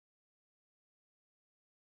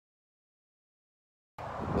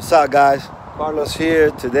What's up, guys? Carlos here.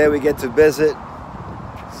 Today we get to visit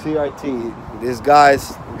CRT. These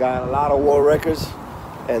guys got a lot of world records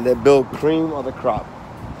and they build cream of the crop.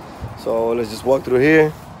 So let's just walk through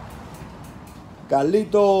here.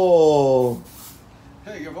 Carlitos!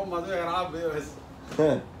 Hey, que forma de grabar video ese.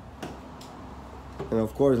 And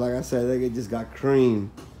of course, like I said, they just got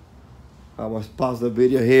cream. I must pause the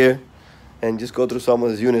video here and just go through some of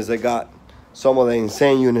these units they got. Some of the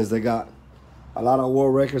insane units they got. A lot of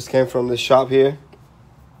world records came from this shop here.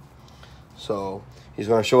 So he's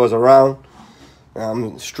gonna show us around. And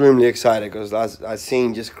I'm extremely excited because I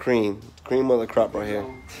seen just cream of the crop right here.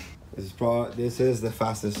 This is the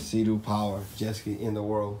fastest Sea-Doo power jet ski in the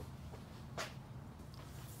world.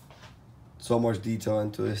 So much detail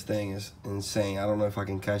into this thing is insane. I don't know if I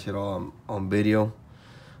can catch it all on video,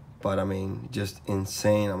 but I mean, just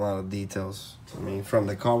insane amount of details. I mean, from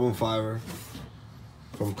carbon fiber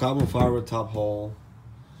top hole,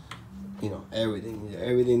 you know,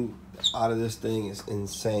 everything out of this thing is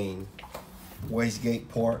insane. Wastegate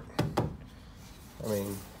port. I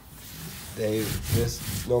mean,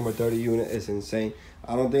 this number 30 unit is insane.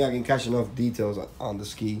 I don't think I can catch enough details on the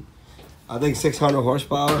ski. I think 600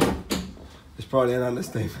 horsepower is probably an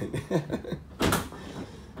understatement.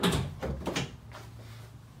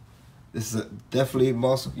 This is definitely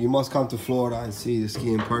you must come to Florida and see the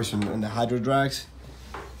ski in person and the hydro drags.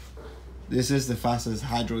 This is the fastest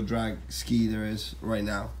hydro drag ski there is right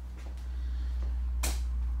now.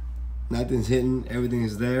 Nothing's hitting, everything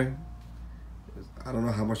is there. I don't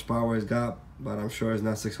know how much power it's got, but I'm sure it's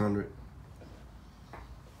not 600.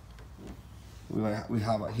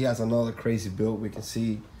 He has another crazy build. We can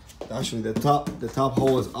see actually the top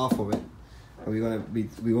hole is off of it, and we're gonna be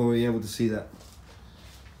able to see that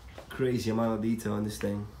crazy amount of detail in this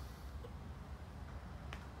thing.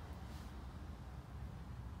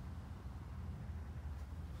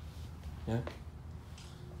 Yeah.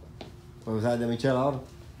 Vamos a de Michelle ahora.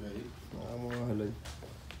 Vamos a bajarle.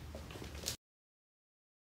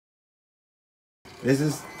 This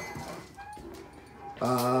is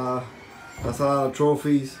that's a lot of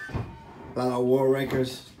trophies, a lot of world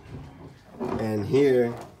records, and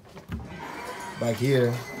here, back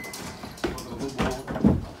here,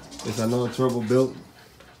 it's another turbo built.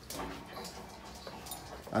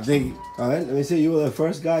 I think, all right, let me see, you were the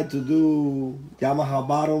first guy to do Yamaha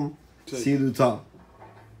bottom, Sea-Doo top.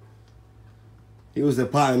 He was the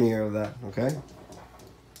pioneer of that, okay?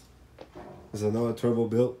 There's another turbo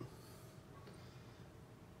built.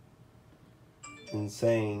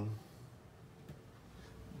 Insane.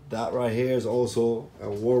 That right here is also a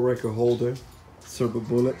world record holder, Silver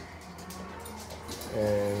Bullet,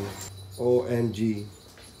 and OMG.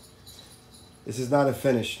 This is not a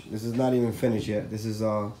finish. This is not even finished yet. This is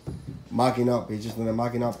mocking up. It's just in the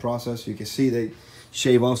mocking up process. You can see they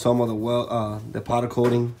shave off some of the powder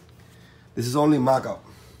coating. This is only mock up,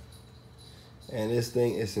 and this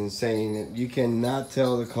thing is insane. You cannot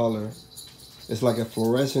tell the color. It's like a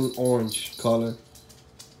fluorescent orange color.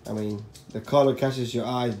 I mean, the color catches your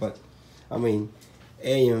eyes, but I mean,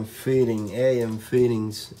 AM fittings. I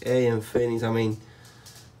mean,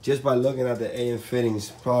 just by looking at the AM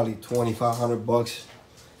fittings, probably $2,500.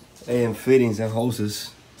 AM fittings and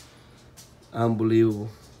hoses. Unbelievable.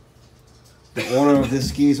 The owner of this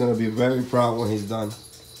ski is gonna be very proud when he's done.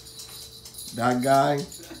 That guy,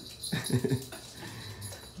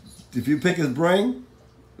 if you pick his brain,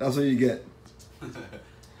 that's what you get.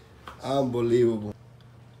 Unbelievable.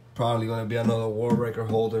 Probably gonna be another world record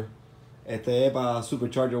holder. Este es para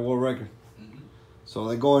supercharger world record. So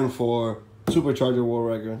they're going for supercharger world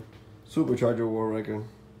record, supercharger world record.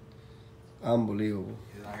 Unbelievable.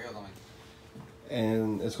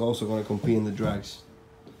 And it's also gonna compete in the drags.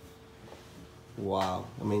 Wow.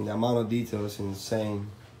 I mean, the amount of detail is insane.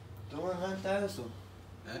 ¿Tú inventas eso?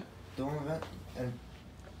 ¿Eh? ¿Tú inventas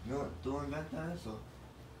eso?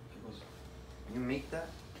 ¿Qué cosa? You make that?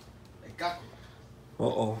 El casco.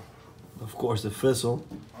 Uh-oh. Of course, the fizzle.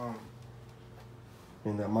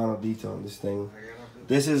 And the amount of detail in this thing.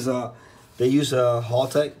 This is, they use a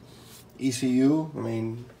Haltech ECU. I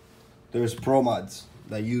mean, there's pro mods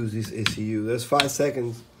that use this ECU. There's 5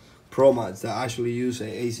 seconds pro mods that actually use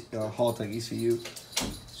a Haltech ECU.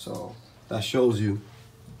 So that shows you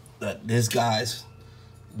that this guy's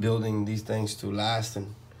building these things to last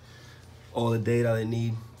and all the data they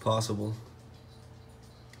need possible.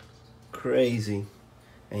 Crazy.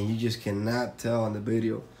 And you just cannot tell in the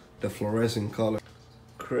video the fluorescent color.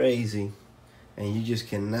 Crazy. And you just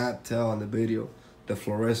cannot tell in the video the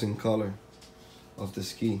fluorescent color of the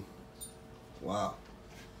ski. Wow.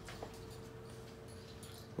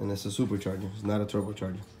 And it's a supercharger, it's not a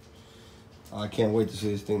turbocharger. I can't wait to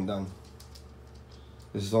see this thing done.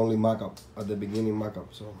 This is only mock-up, at the beginning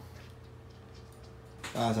mock-up, so.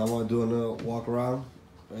 Guys, I want to do another walk around.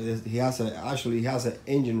 He has an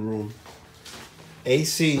engine room.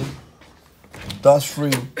 AC,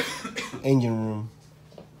 dust-free engine room.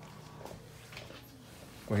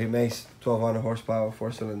 Where he makes 1,200 horsepower,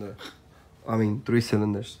 3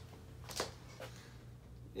 cylinders.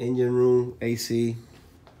 Engine room, AC.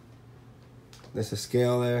 There's a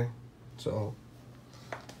scale there. So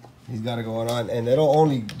he's got it going on. And they don't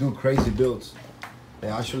only do crazy builds. They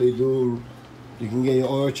actually do, you can get your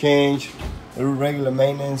oil change, they do regular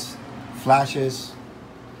maintenance, flashes,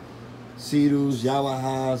 Sea-Doos,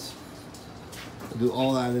 Yamahas. They do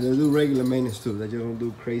all that. They do regular maintenance too. They just don't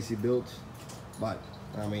do crazy builds. But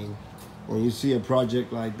I mean, when you see a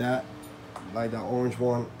project like that orange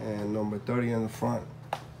one and number 30 in the front,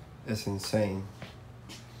 it's insane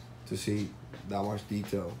to see that much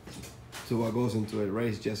detail to what goes into a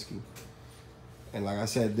race jet ski. And like I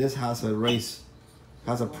said, this has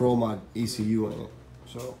a Pro Mod ECU in it.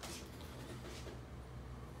 So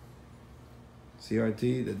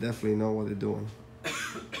CRT, they definitely know what they're doing.